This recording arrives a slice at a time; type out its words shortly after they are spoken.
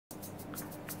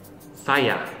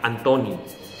Saya, Antoni,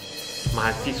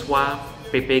 Mahasiswa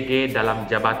PPG dalam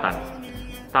Jabatan,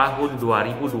 tahun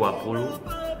 2020,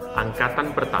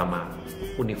 Angkatan Pertama,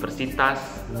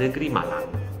 Universitas Negeri Malang,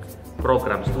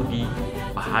 Program Studi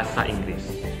Bahasa Inggris.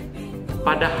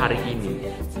 Pada hari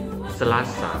ini,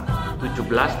 Selasa,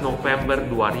 17 November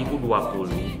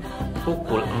 2020,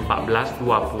 pukul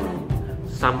 14.20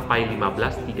 sampai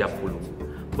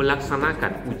 15.30,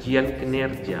 melaksanakan ujian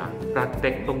kinerja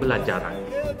praktek pembelajaran.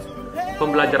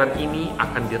 Pembelajaran ini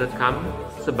akan direkam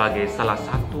sebagai salah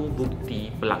satu bukti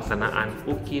pelaksanaan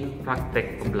ujian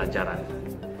praktek pembelajaran.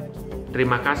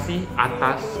 Terima kasih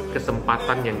atas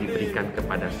kesempatan yang diberikan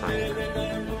kepada saya.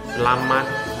 Selamat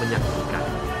menyaksikan.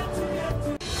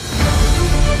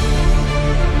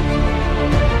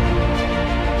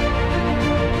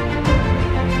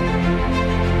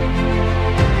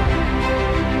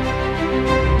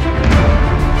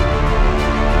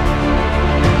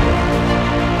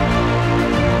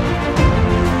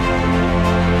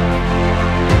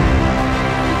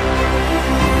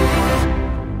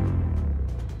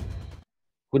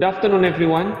 Good afternoon,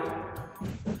 everyone.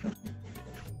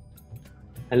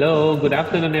 Hello, good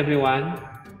afternoon, everyone.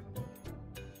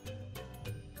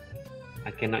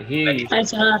 I cannot hear you. Hi,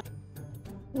 sir.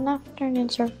 Good afternoon,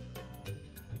 sir.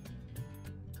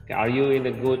 Okay, are you in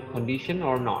a good condition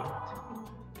or not?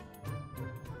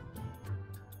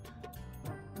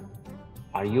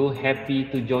 Are you happy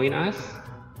to join us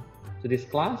to this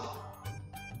class?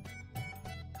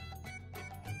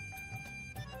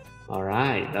 All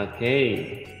right,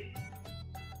 okay.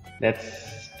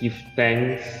 Let's give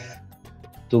thanks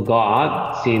to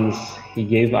God since He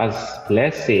gave us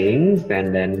blessings,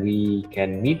 and then we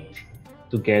can meet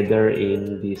together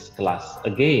in this class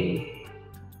again.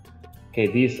 Okay,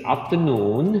 this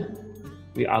afternoon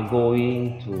we are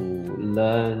going to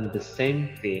learn the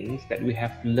same things that we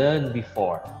have learned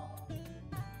before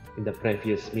in the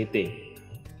previous meeting.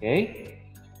 Okay,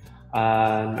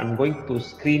 and I'm going to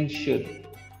screenshot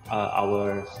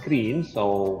our screen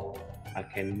so I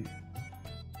can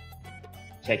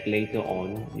check later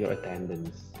on your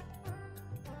attendance.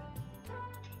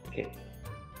 Okay.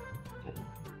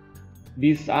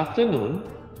 This afternoon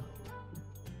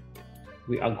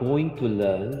we are going to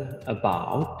learn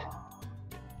about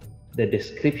the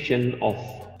description of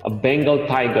a Bengal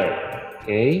tiger.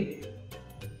 Okay.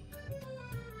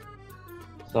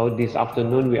 So this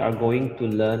afternoon we are going to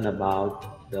learn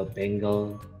about the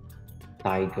Bengal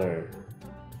tiger.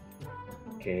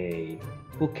 Okay,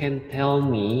 who can tell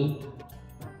me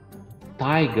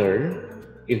tiger,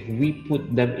 if we put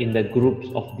them in the groups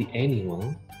of the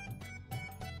animal,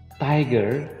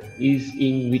 tiger is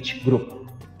in which group?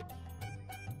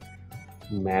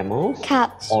 Mammals,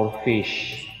 Cats. or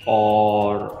fish,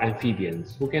 or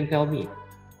amphibians? Who can tell me?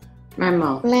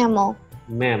 Mammal. Mammal.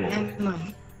 Mammal.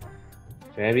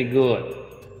 Very good.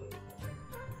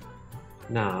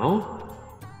 Now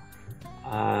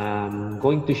I'm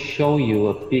going to show you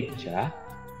a picture.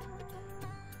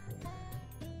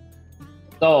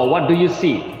 So, what do you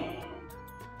see?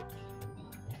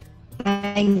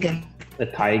 Tiger. A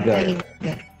tiger.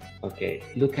 Okay,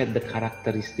 look at the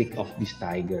characteristic of this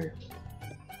tiger.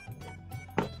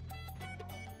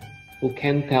 Who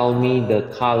can tell me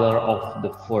the color of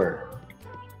the fur?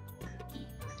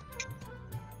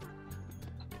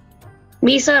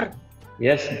 Me, sir.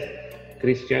 Yes,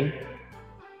 Christian?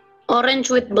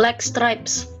 Orange with black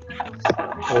stripes.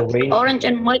 Orange. Orange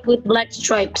and white with black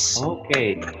stripes.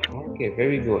 Okay, okay,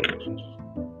 very good.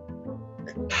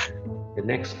 The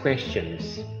next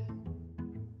questions.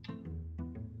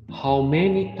 How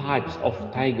many types of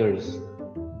tigers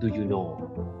do you know?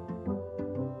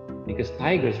 Because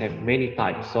tigers have many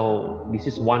types, so this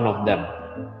is one of them.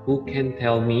 Who can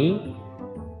tell me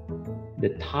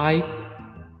the type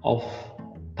of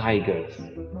tigers?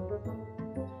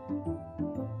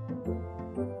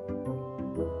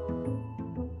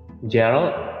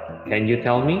 Gerald, can you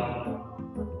tell me?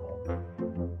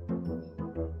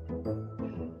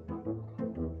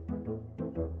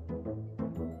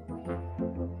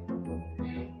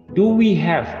 Do we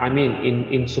have,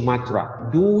 in Sumatra,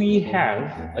 do we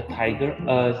have a tiger?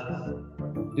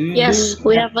 Yes,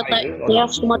 we have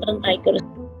Sumatran tiger.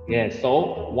 Yes,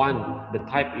 so one, the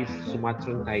type is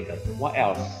Sumatran tiger. What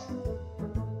else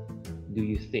do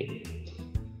you think?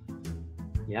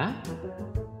 Yeah?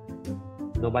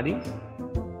 Nobody?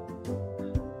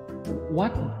 What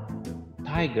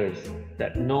tigers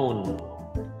that known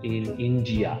in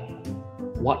India?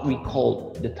 What we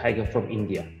call the tiger from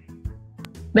India?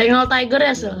 Bengal tiger,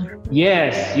 yes, sir.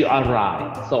 Yes, you are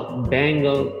right. So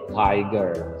Bengal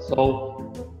tiger. So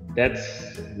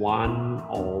that's one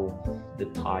of the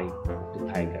type of the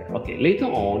tiger. Okay, later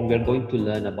on we're going to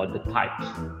learn about the types.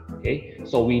 Okay,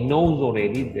 so we know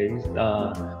already there is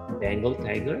the Bengal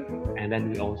tiger, and then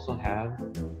we also have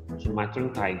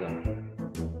Sumatran tiger.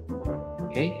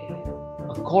 Okay,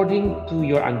 according to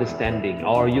your understanding,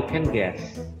 or you can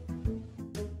guess,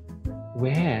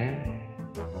 where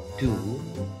do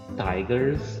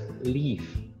tigers live?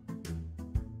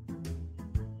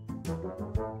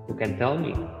 Who can tell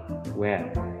me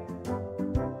where?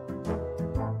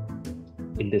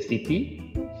 In the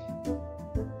city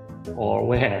or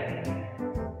where?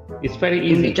 It's very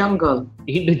easy. In the jungle.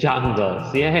 In the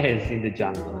jungles, yes, in the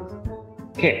jungles.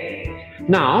 Okay,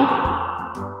 now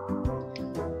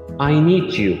I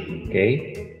need you,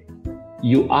 okay?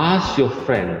 You ask your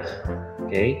friends,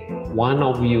 okay? One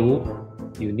of you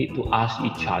need to ask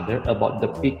each other about the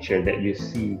picture that you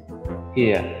see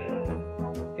here.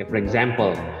 Okay, for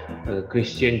example,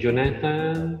 Christian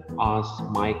Jonathan asked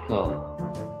Michael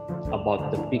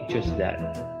about the pictures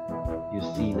that you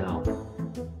see now.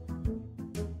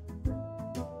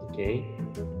 Okay,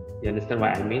 you understand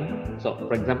what I mean? So,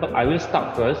 for example, I will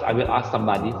start first. I will ask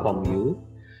somebody from you,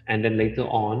 and then later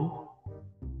on,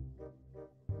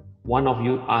 one of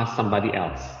you ask somebody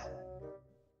else.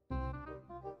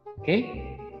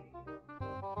 Okay?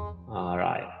 All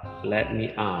right. Let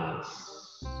me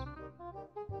ask.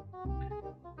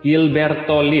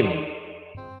 Gilberto Lim.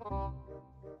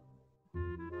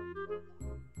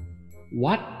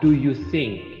 What do you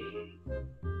think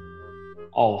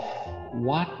of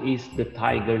what is the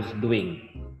tigers doing?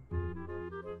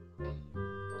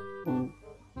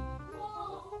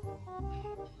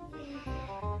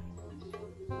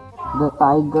 The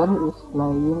tiger is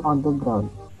lying on the ground.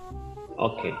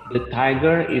 Okay, the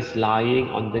tiger is lying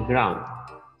on the ground.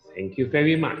 Thank you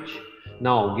very much.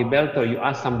 Now, Gilberto, you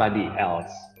ask somebody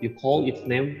else. You call its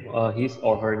name, his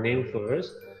or her name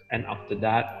first, and after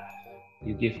that,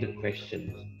 you give the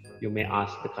question. You may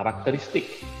ask the characteristic.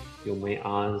 You may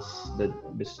ask the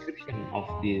description of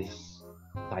this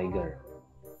tiger.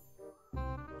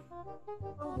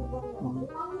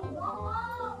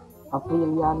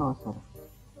 Apriliano, sir.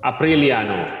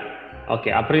 Apriliano. Okay,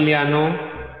 Apriliano.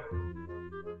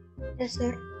 Yes,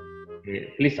 sir.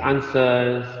 Okay, please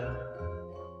answer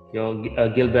your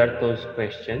Gilberto's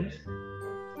questions.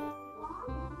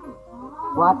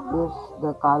 What is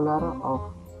the color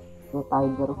of the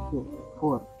tiger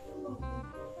fur?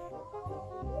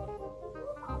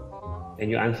 Can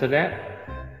you answer that?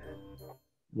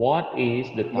 What is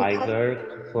the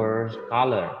tiger fur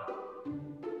color?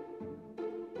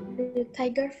 The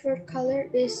tiger fur color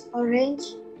is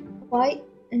orange, white,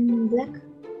 and black.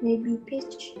 Maybe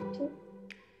peach too.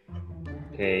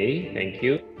 Okay, thank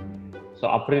you. So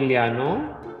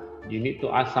Apriliano, you need to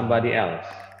ask somebody else.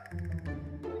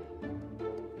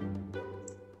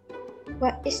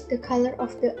 What is the color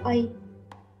of the eye?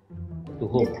 To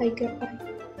whom? The tiger eye.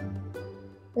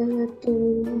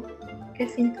 To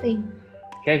Kevin Klein.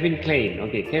 Kevin Klein.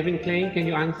 Okay, Kevin Klein, can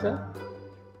you answer?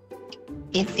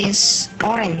 It is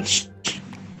orange.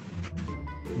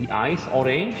 The eyes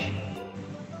orange.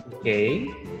 Okay.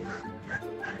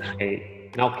 Okay.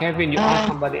 Now, Kevin, you ask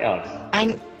somebody else.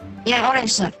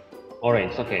 Orange, sir.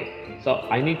 Orange. Okay. So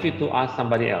I need you to ask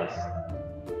somebody else.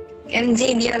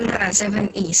 MJ Diandra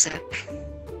 7E, sir.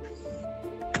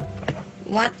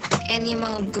 What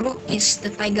animal group is the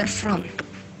tiger from?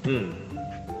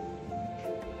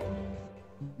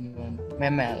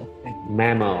 Mammal.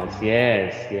 Mammals.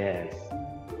 Yes, yes.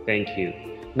 Thank you.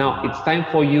 Now it's time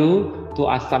for you to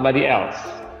ask somebody else.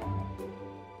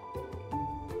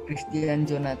 Christian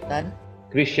Jonathan.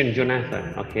 Christian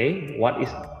Jonathan. Okay. What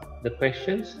is the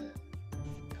questions?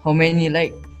 How many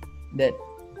legs that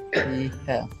he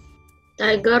have?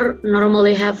 Tiger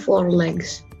normally have 4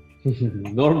 legs.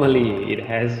 Normally, it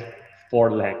has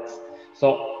 4 legs.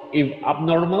 So if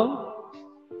abnormal,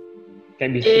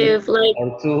 can be 3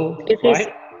 or 2,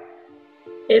 right?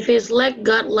 If his leg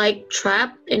got like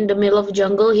trapped in the middle of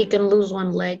jungle, he can lose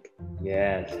 1 leg.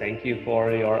 Yes, thank you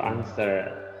for your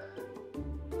answer.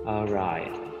 All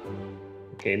right.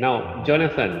 Okay, now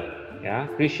Jonathan,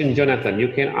 Christian Jonathan, you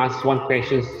can ask one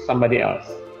question to somebody else.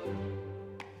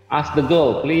 Ask the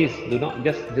girl, please. Do not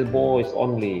just the boys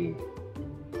only.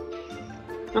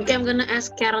 Okay, I'm gonna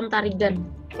ask Karen Tarigan.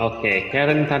 Okay,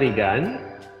 Karen Tarigan.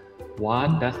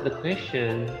 What does the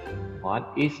question? What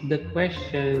is the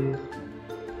question?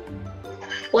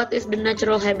 What is the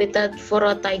natural habitat for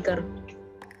a tiger?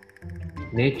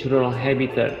 Natural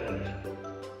habitat.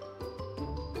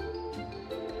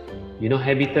 You know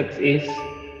habitat is,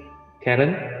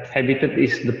 Karen? Habitat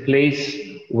is the place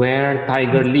where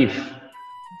tiger live.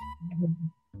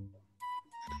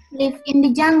 Live in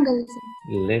the jungle.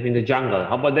 Live in the jungle.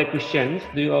 How about that, Christians?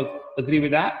 Do you agree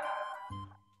with that?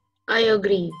 I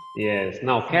agree. Yes.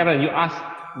 Now, Karen, you ask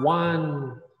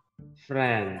one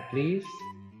friend, please.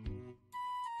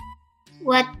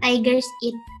 What tigers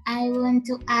eat? I want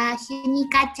to ask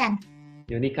Yunika-chan.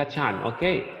 Yunika-chan,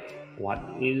 okay. What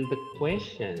is the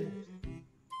question?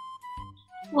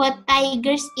 What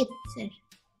tigers eat, sir?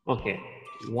 Okay.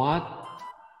 What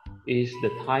is the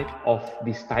type of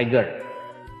this tiger?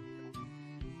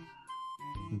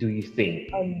 Do you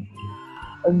think?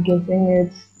 I'm guessing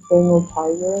it's Bengal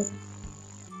tiger.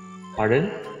 Pardon?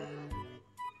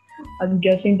 I'm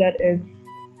guessing that it's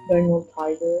Bengal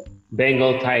tiger.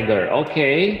 Bengal tiger.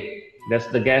 Okay. That's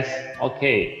the guess.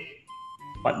 Okay.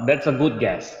 But that's a good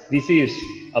guess. This is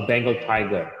a Bengal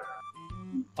tiger.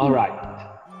 All right.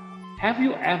 Have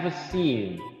you ever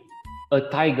seen a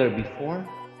tiger before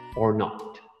or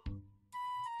not?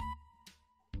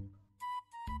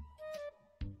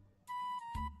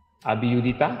 Abi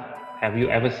Yudita, have you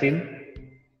ever seen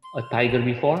a tiger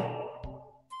before?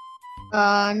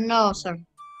 No, sir.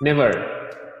 Never.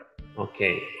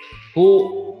 Okay.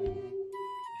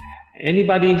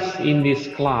 Anybody in this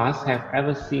class have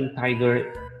ever seen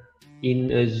tiger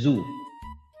in a zoo?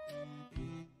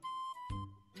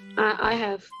 I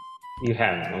have. You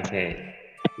have, okay.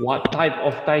 What type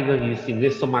of tiger you see?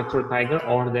 This Sumatra tiger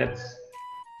or that's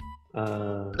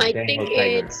Bengal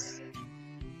tiger?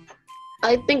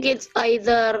 I think it's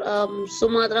either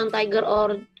Sumatran tiger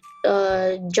or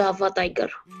Java tiger.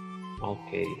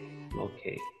 Okay,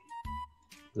 okay,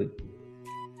 good.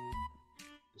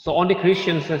 So only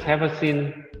Christians have ever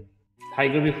seen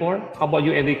tiger before? How about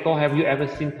you, Enrico? Have you ever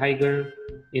seen tiger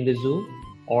in the zoo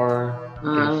or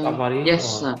in safari? Yes,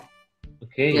 sir.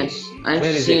 Okay. Yes, I've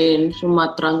seen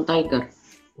Sumatran tiger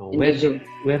in the zoo.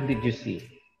 Where did you see?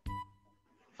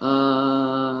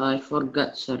 I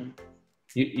forgot, sir.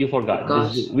 You forgot the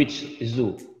zoo. Which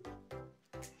zoo?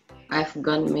 I've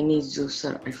gone many zoos,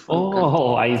 sir. I forgot.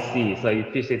 Oh, I see. So you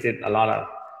visited a lot of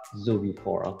zoo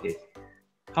before. Okay.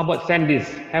 How about Sandis?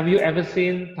 Have you ever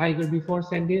seen tiger before,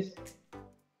 Sandis?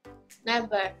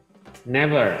 Never.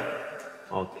 Never.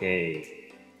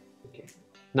 Okay. Okay.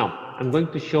 Now I'm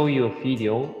going to show you a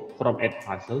video from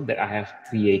Edpuzzle that I have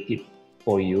created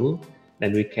for you.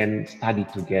 Then we can study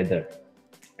together.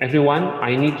 Everyone,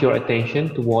 I need your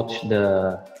attention to watch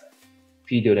the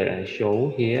video that I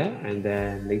show here, and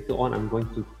then later on I'm going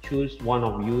to choose one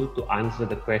of you to answer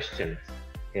the questions.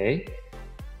 Okay?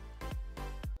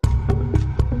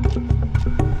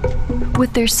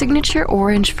 With their signature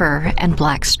orange fur and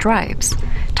black stripes,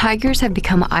 tigers have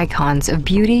become icons of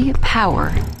beauty,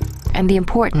 power, and the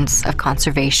importance of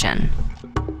conservation.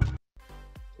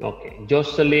 Okay,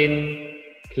 Jocelyn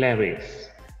Clarice.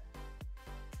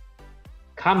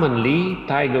 Commonly,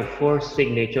 tiger fur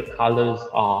signature colors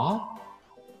are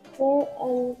Red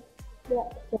and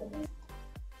black.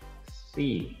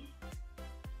 C.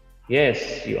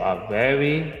 Yes, you are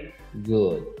very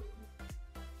good.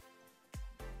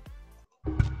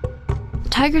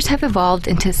 Tigers have evolved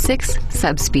into 6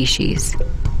 subspecies.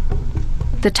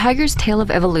 The tiger's tale of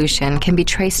evolution can be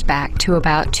traced back to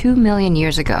about 2 million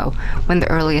years ago, when the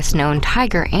earliest known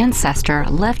tiger ancestor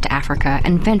left Africa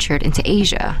and ventured into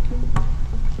Asia.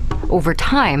 Over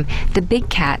time, the big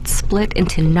cat split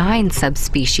into 9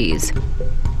 subspecies,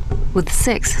 with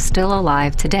 6 still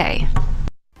alive today.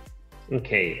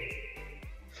 Okay.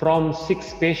 From 6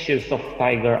 species of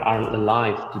tiger are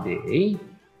alive today.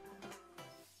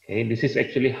 Okay, this is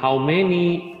actually how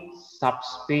many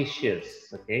subspecies,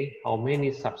 okay? How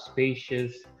many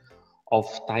subspecies of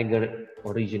tiger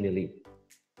originally?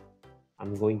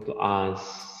 I'm going to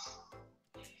ask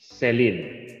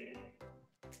Celine.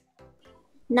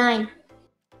 9.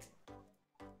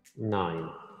 9.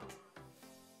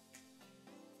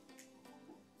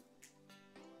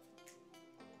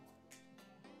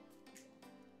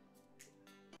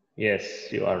 Yes,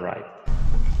 you are right.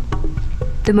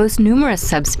 The most numerous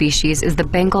subspecies is the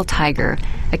Bengal tiger,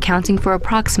 accounting for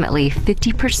approximately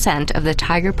 50% of the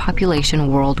tiger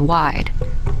population worldwide.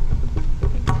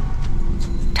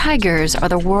 Tigers are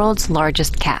the world's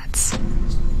largest cats.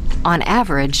 On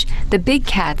average, the big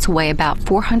cats weigh about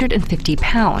 450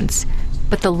 pounds,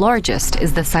 but the largest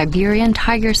is the Siberian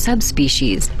tiger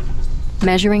subspecies,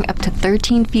 measuring up to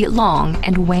 13 feet long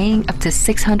and weighing up to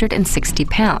 660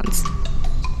 pounds.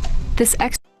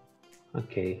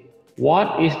 Okay.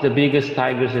 What is the biggest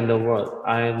tigers in the world?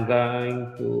 I am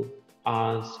going to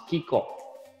ask Kiko.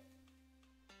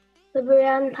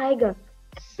 Siberian tiger.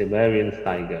 Siberian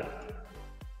tiger.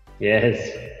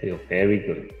 Yes, you're very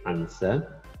good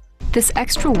answer. This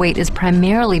extra weight is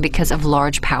primarily because of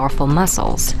large, powerful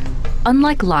muscles.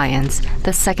 Unlike lions,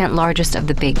 the second largest of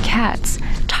the big cats,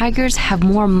 tigers have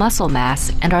more muscle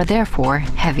mass and are therefore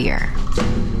heavier.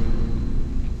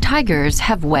 Tigers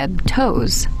have webbed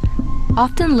toes.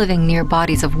 Often living near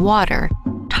bodies of water,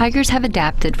 tigers have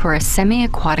adapted for a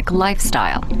semi-aquatic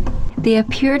lifestyle. They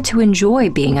appear to enjoy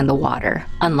being in the water,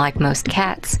 unlike most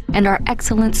cats, and are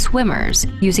excellent swimmers,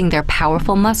 using their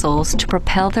powerful muscles to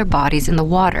propel their bodies in the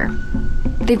water.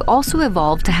 They've also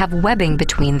evolved to have webbing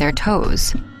between their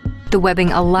toes. The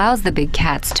webbing allows the big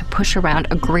cats to push around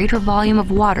a greater volume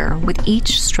of water with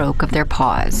each stroke of their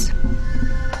paws.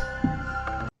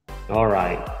 All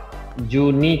right,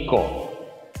 Juniko.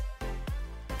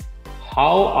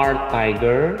 How are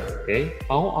tigers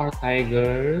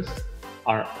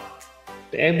are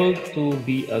able to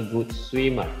be a good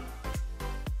swimmer?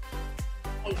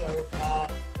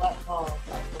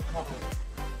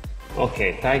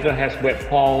 Okay, tiger has webbed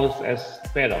paws as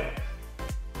paddle.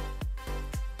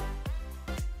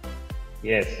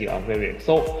 Yes, you are very.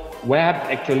 So web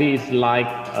actually is like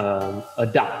a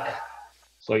duck.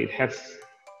 So it has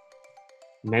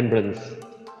membranes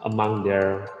among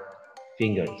their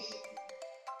fingers,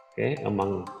 okay,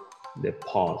 among the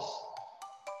paws.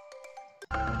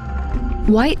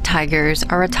 White tigers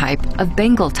are a type of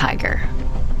Bengal tiger.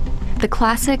 The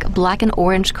classic black and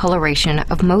orange coloration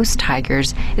of most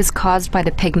tigers is caused by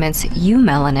the pigments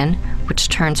eumelanin, which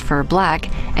turns fur black,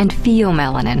 and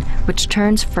pheomelanin, which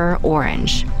turns fur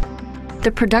orange.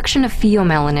 The production of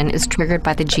pheomelanin is triggered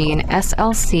by the gene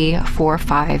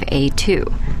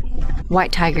SLC45A2.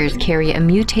 White tigers carry a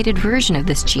mutated version of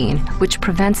this gene, which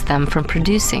prevents them from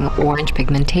producing orange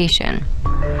pigmentation.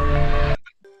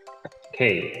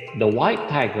 Okay, the white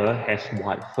tiger has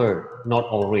white fur, not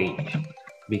orange,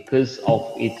 because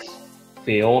of its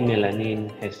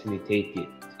pheomelanin has mutated.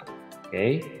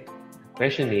 Okay, the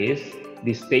question is,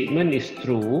 this statement is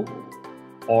true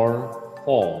or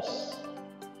false?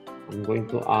 I'm going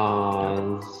to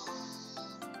ask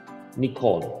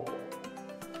Nicole.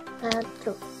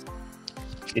 True.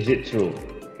 Is it true?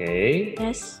 Okay.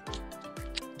 Yes.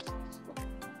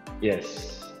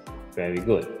 Yes. Very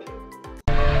good.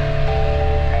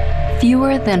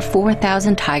 Fewer than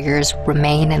 4,000 tigers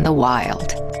remain in the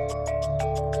wild.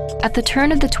 At the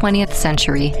turn of the 20th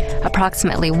century,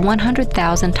 approximately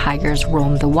 100,000 tigers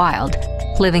roamed the wild,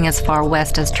 living as far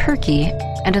west as Turkey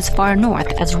and as far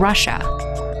north as Russia.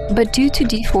 But due to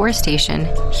deforestation,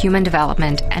 human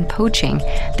development, and poaching,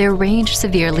 their range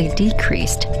severely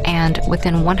decreased, and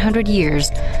within 100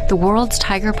 years, the world's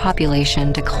tiger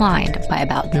population declined by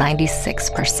about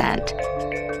 96%.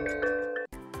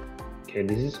 Okay,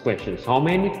 this is questions. How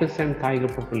many percent tiger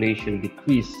population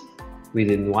decreased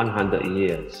within 100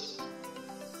 years?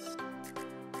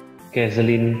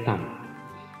 Kathleen Tan.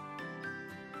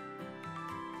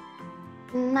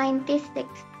 96.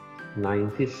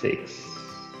 96.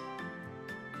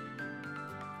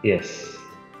 Yes.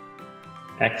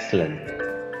 Excellent.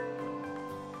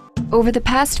 Over the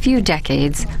past few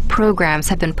decades, programs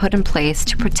have been put in place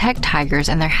to protect tigers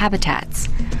and their habitats.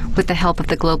 With the help of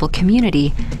the global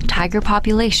community, tiger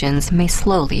populations may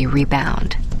slowly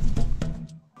rebound.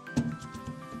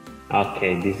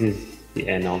 Okay, this is the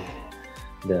end of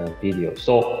the video.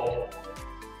 So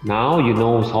now you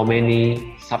know how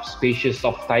many subspecies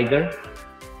of tiger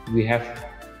we have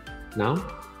now?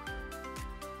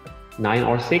 9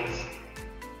 or 6?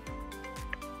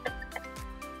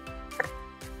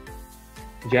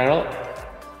 Gerald?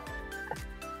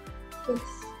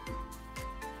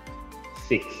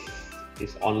 6.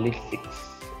 It's only 6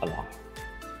 allowed.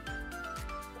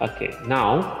 Okay,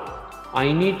 now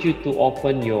I need you to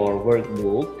open your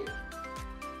workbook.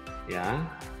 Yeah,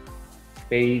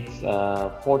 page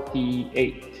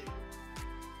 48.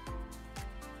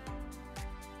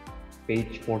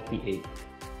 Page 48.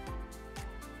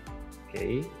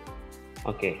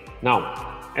 Okay, now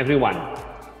everyone,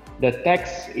 the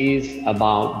text is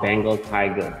about Bengal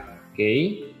tiger.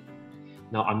 Okay,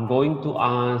 now I'm going to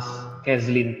ask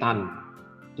Kathleen Tan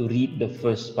to read the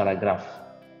first paragraph.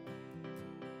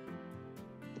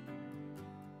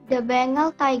 The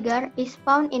Bengal tiger is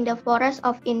found in the forests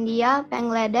of India,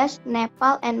 Bangladesh,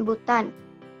 Nepal, and Bhutan.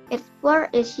 Its fur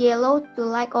is yellow to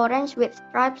light orange with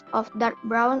stripes of dark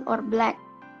brown or black.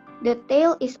 The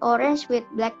tail is orange with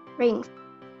black rings.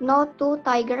 No two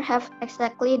tigers have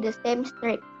exactly the same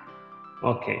stripe.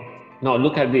 Okay, now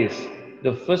look at this.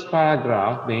 The first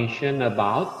paragraph mentioned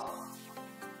about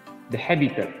the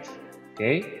habitat,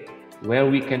 okay, where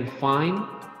we can find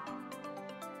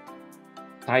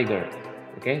tiger,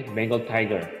 okay, Bengal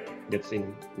tiger. That's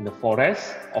in the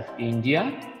forest of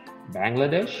India,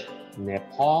 Bangladesh,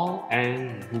 Nepal,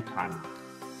 and Bhutan.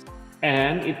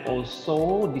 And it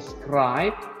also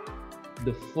describes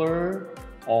the fur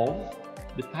of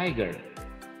the tiger.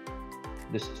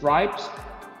 The stripes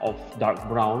of dark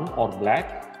brown or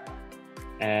black,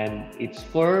 and its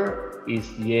fur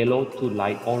is yellow to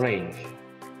light orange.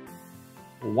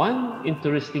 One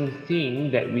interesting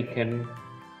thing that we can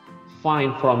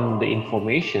find from the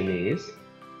information is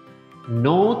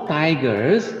no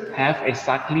tigers have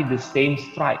exactly the same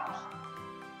stripes.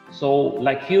 So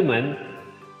like human,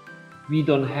 we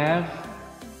don't have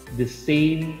the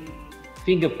same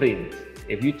fingerprints.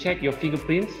 If you check your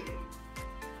fingerprints,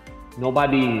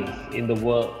 nobody in the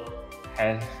world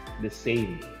has the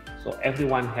same. So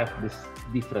everyone has this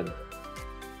different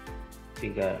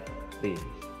fingerprints.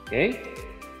 Okay?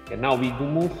 And now we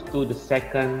move to the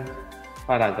second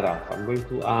paragraph. I'm going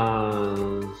to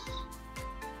ask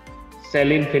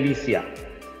Celine Felicia.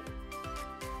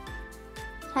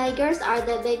 Tigers are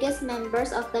the biggest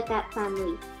members of the cat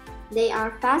family. They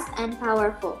are fast and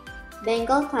powerful.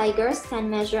 Bengal tigers can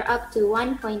measure up to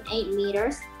 1.8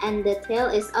 meters and the tail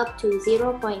is up to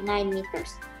 0.9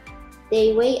 meters.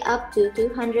 They weigh up to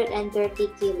 230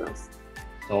 kilos.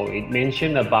 So it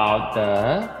mentioned about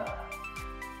the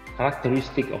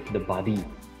characteristic of the body,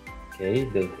 okay,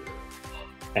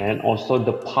 and also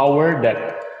the power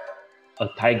that a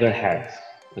tiger has,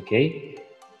 okay.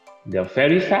 They're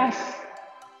very fast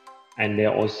and they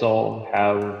also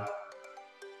have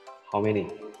how many?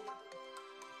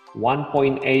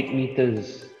 1.8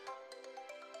 meters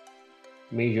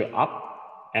measure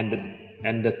up, and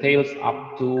the tails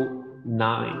up to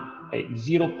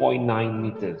 0.9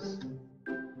 meters.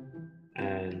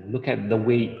 And look at the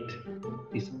weight,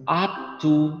 it's up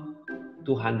to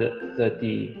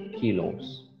 230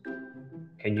 kilos.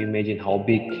 Can you imagine how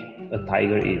big a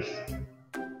tiger is?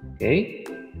 Okay.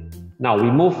 Now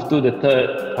we move to the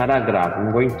third paragraph.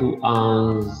 I'm going to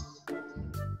ask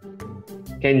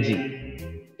Kenji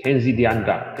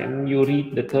Diandra. Can you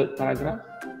read the third paragraph?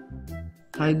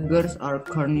 Tigers are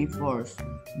carnivores.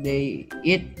 They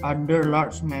eat other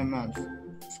large mammals,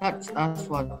 such as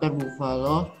water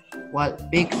buffalo,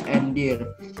 wild pigs, and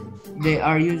deer. They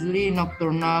are usually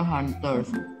nocturnal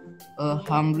hunters. A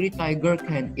hungry tiger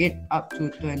can eat up to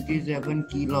 27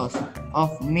 kilos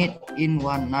of meat in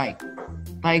one night.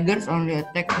 Tigers only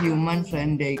attack humans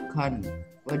when they can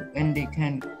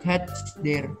catch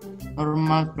their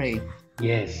normal prey.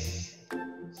 Yes.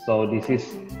 So this is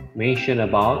mentioned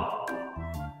about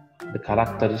the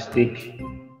characteristic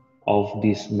of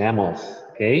these mammals.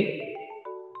 Okay.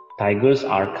 Tigers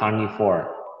are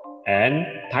carnivore, and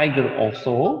tiger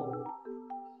also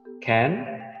can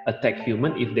attack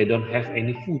human if they don't have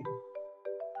any food.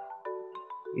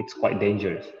 It's quite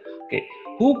dangerous. Okay.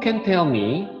 Who can tell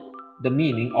me the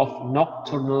meaning of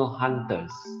nocturnal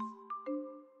hunters?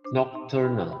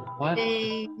 Nocturnal. What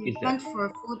they is hunt that?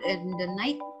 for food in the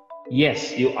night.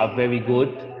 Yes, you are very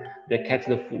good. They catch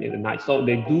the food in the night. So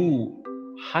they do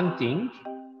hunting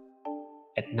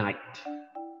at night.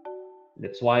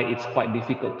 That's why it's quite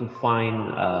difficult to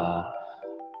find a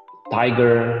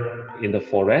tiger in the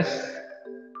forest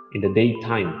in the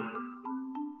daytime,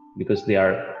 because they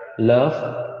are love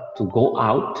to go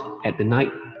out at the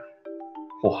night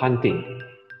for hunting.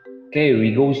 Okay,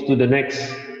 we go to the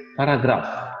next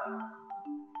paragraph.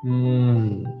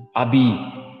 Abi,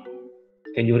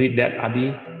 can you read that,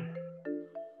 Abi?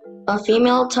 A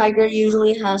female tiger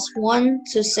usually has 1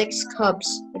 to 6 cubs,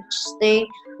 which stay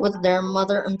with their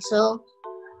mother until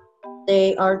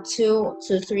they are 2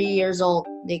 to 3 years old.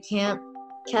 They can't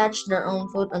catch their own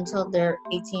food until they're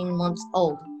 18 months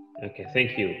old. Okay,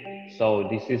 thank you. So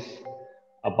this is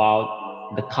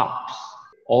about the cubs.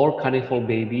 All carnivore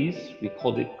babies, we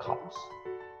call it cubs.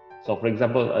 So for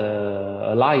example,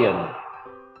 a lion.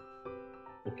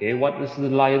 Okay, what is the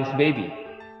lion's baby?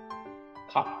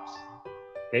 Cubs.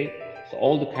 Okay, so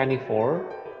all the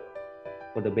carnivore,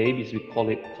 for the babies, we call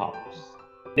it cubs.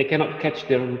 They cannot catch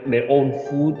their own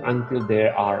food until they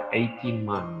are 18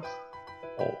 months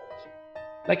old.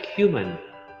 Like human,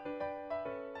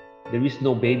 there is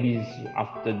no babies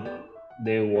after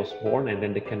they was born and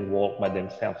then they can walk by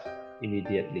themselves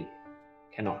immediately.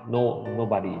 Cannot. No,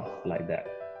 nobody is like that.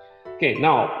 Okay,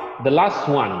 now the last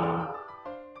one.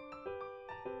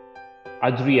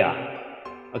 Adria.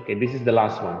 Okay, this is the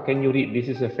last one. Can you read? This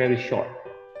is a very short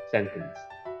sentence.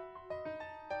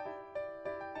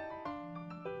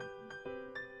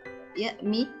 Yeah,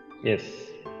 me? Yes.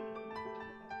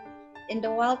 In the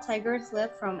wild, tigers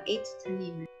live from 8 to 10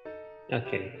 years.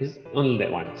 Okay, it's only that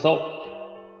one.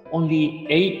 So only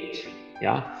 8,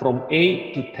 yeah, from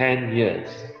 8 to 10 years.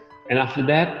 And after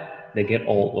that, they get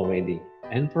old already.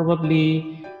 And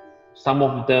probably Some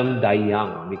of them die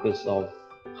young because of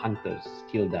hunters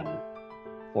kill them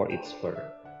for its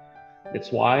fur.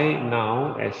 That's why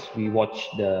now, as we watch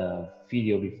the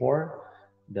video before,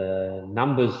 the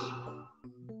numbers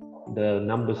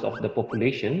of the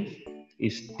population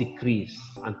is decreased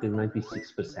until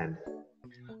 96%.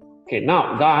 Okay,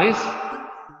 now guys,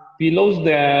 below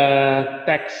the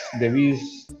text there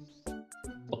is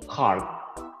a card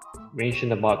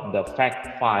mentioned about the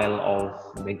fact file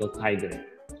of Bengal tiger.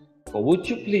 So would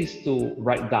you please to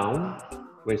write down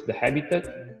where's the habitat,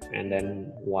 and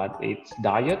then what its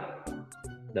diet,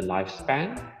 the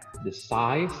lifespan, the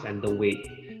size, and the weight.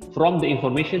 From the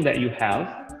information that you have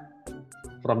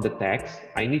from the text,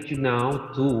 I need you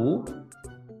now to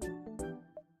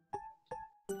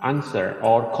answer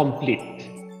or complete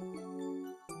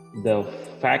the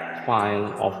fact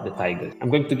file of the tiger. I'm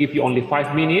going to give you only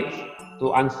 5 minutes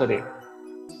to answer it.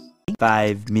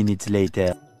 5 minutes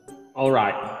later. All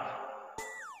right.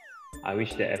 I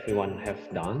wish that everyone have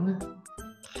done.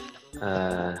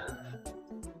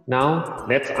 Now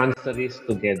let's answer this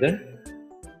together.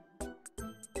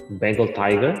 Bengal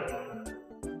tiger.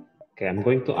 Okay, I'm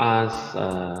going to ask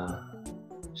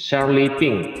Shirley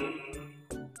Ping.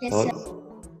 Yes, So, sir.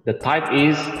 the type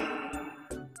is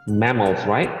mammals,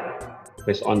 right?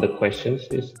 Based on the questions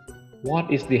is,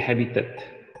 what is the habitat?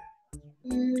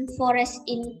 Forest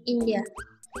in India.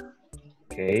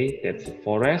 Okay, that's a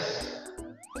forest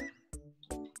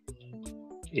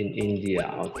in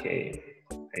India. Okay,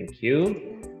 thank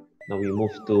you. Now we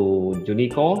move to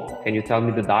Juniko. Can you tell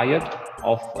me the diet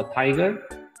of a tiger?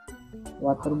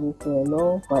 Water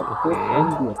buffalo, white pig, and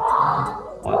deer.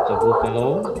 Water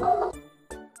buffalo,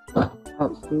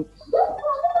 White pigs.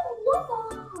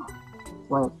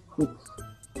 White pigs.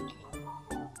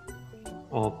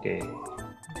 okay.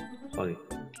 Sorry.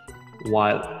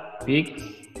 Wild pigs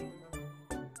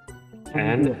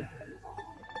and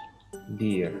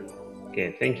deer.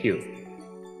 Okay, thank you.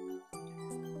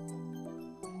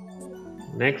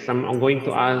 Next, I'm going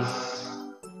to ask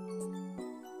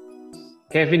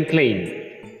Kevin Klein.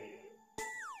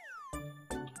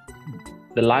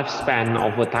 The lifespan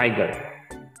of a tiger.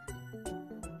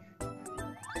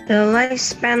 The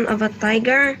lifespan of a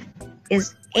tiger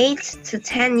is 8 to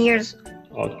 10 years.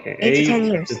 Okay, 8 to 10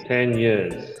 years. to 10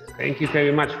 years. Thank you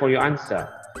very much for your answer.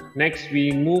 Next,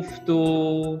 we move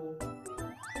to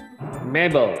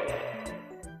Mabel.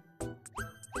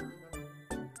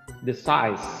 The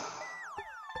size.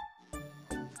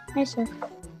 Hi, sir.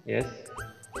 Yes.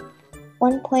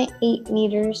 1.8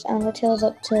 meters and the tail's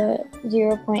up to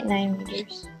 0.9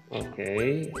 meters.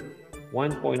 Okay.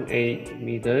 1.8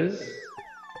 meters.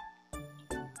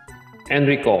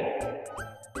 Enrico,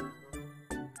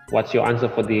 what's your answer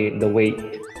for the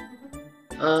weight?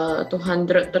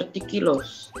 230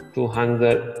 kilos.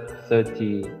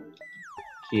 230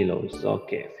 kilos.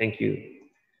 Okay, thank you.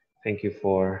 Thank you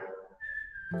for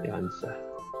the answer.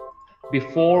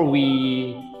 Before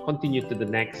we continue to the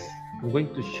next, I'm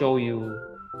going to show you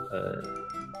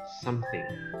something.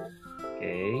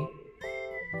 Okay,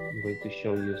 I'm going to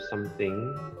show you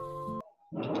something.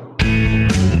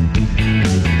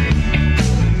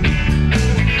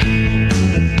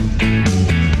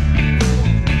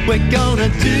 We're gonna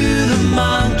do the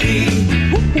monkey.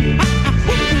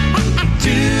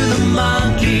 Do the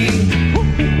monkey.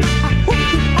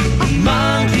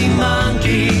 Monkey,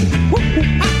 monkey.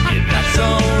 Yeah, that's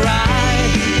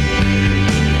alright.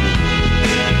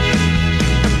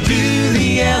 Do the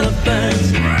elephant.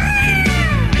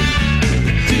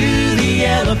 Do the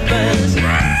elephant.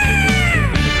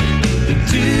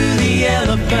 Do the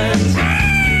elephant.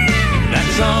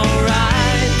 That's alright.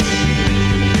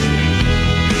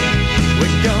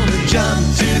 We're gonna jump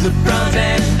to the front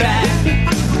and back.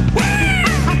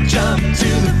 Jump to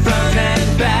the front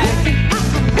and back.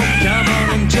 Come on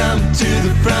and jump to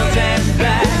the front and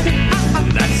back.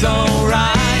 That's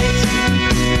alright.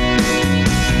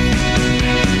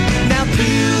 Now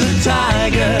do the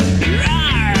tiger.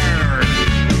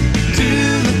 Do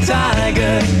the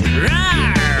tiger.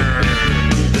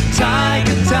 The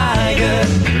tiger, tiger.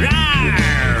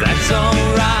 That's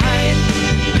alright.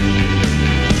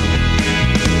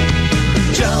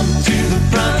 Jump to the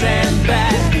front and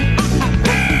back.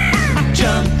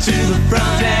 Jump to the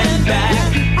front and back.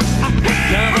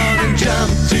 Come on and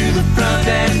jump to the front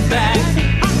and back.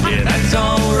 Yeah, that's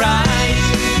alright.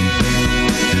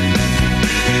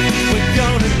 We're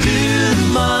gonna do the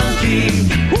monkey.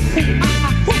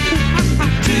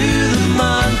 Do the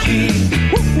monkey.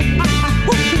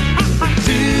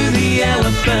 Do the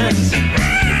elephant.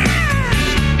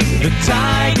 The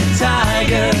tiger,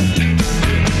 tiger.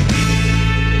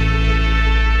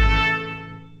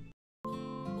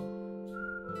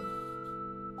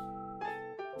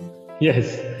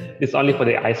 Yes, it's only for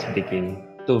the ice breaking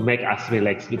to make us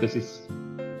relax because it's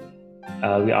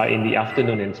we are in the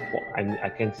afternoon and I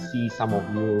can see some of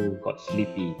you got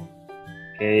sleepy.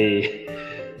 Okay,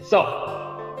 so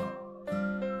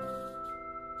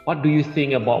what do you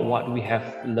think about what we have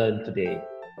learned today?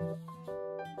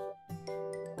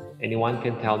 Anyone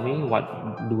can tell me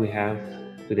what do we have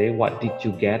today? What did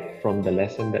you get from the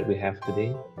lesson that we have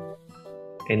today?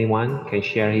 Anyone can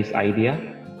share his idea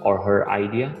or her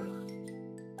idea?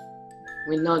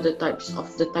 We know the types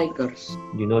of the tigers.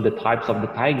 You know the types of the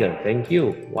tiger. Thank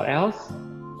you. What else?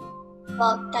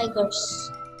 About tigers.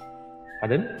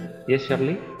 Pardon? Yes,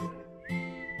 Shirley?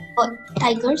 About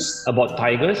tigers. About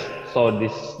tigers. So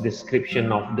this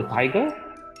description of the tiger.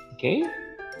 Okay.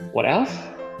 What else?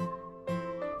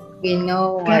 We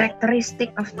know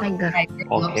characteristic of tiger.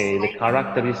 Okay, the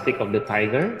characteristic of the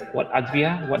tiger. What,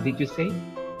 Adria? What did you say?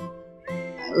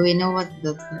 We know what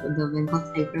the Bengal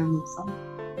tiger looks like.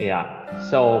 Yeah.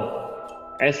 So,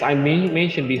 as I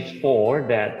mentioned before,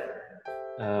 that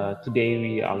today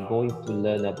we are going to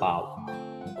learn about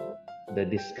the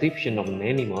description of an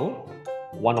animal.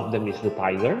 One of them is the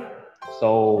tiger.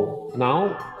 So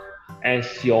now,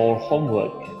 as your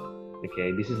homework,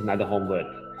 okay, this is another homework.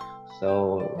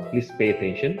 So please pay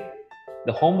attention.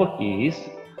 The homework is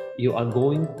you are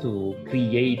going to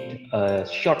create a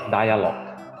short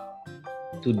dialogue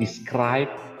to describe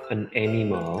an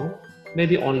animal,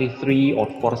 maybe only 3 or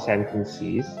 4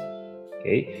 sentences.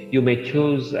 Okay, you may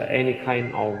choose any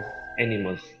kind of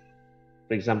animals.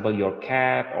 For example, your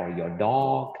cat or your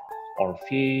dog or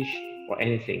fish or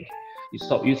anything.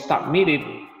 So you submit it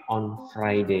on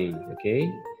Friday.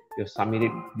 Okay, you submit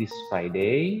it this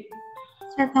Friday.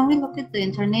 Sir, can we look at the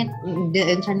internet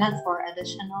for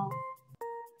additional?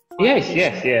 Yes.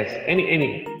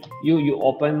 Any. You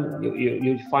open,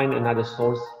 you find another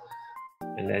source,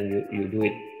 and then you do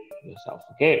it yourself.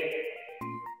 Okay.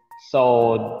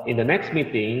 So in the next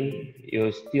meeting,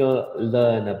 you still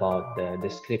learn about the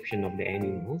description of the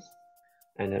animals,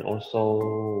 and then also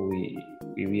we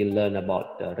will learn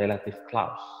about the relative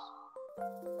clause.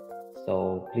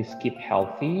 So please keep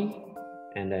healthy,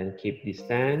 and then keep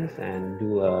distance and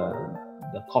do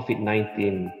the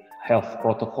COVID-19 health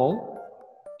protocol.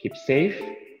 Keep safe,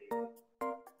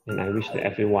 and I wish that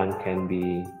everyone can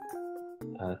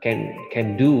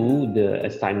do the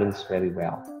assignments very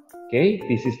well. Okay,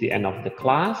 this is the end of the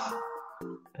class,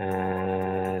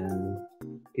 and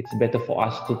it's better for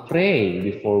us to pray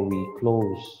before we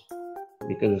close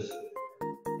because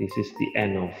this is the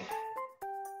end of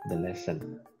the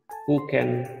lesson. Who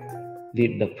can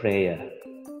lead the prayer?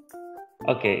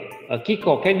 Okay,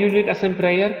 Kiko, can you lead us in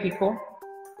prayer, Kiko?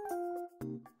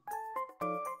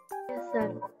 Yes,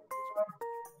 sir.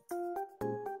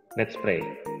 Let's pray.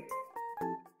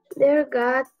 Dear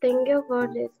God, thank you for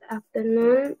this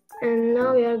afternoon, and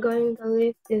now we are going to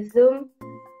leave the Zoom.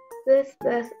 Please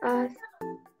bless us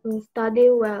to study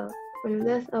well, and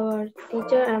bless our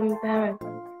teacher and parents.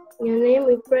 In your name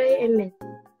we pray, amen.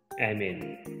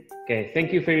 Amen. Okay,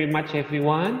 thank you very much,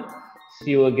 everyone.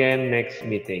 See you again next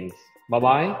meetings.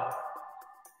 Bye-bye.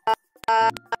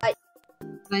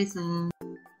 Bye, sir.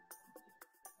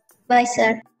 Bye,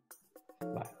 sir.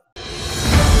 Bye.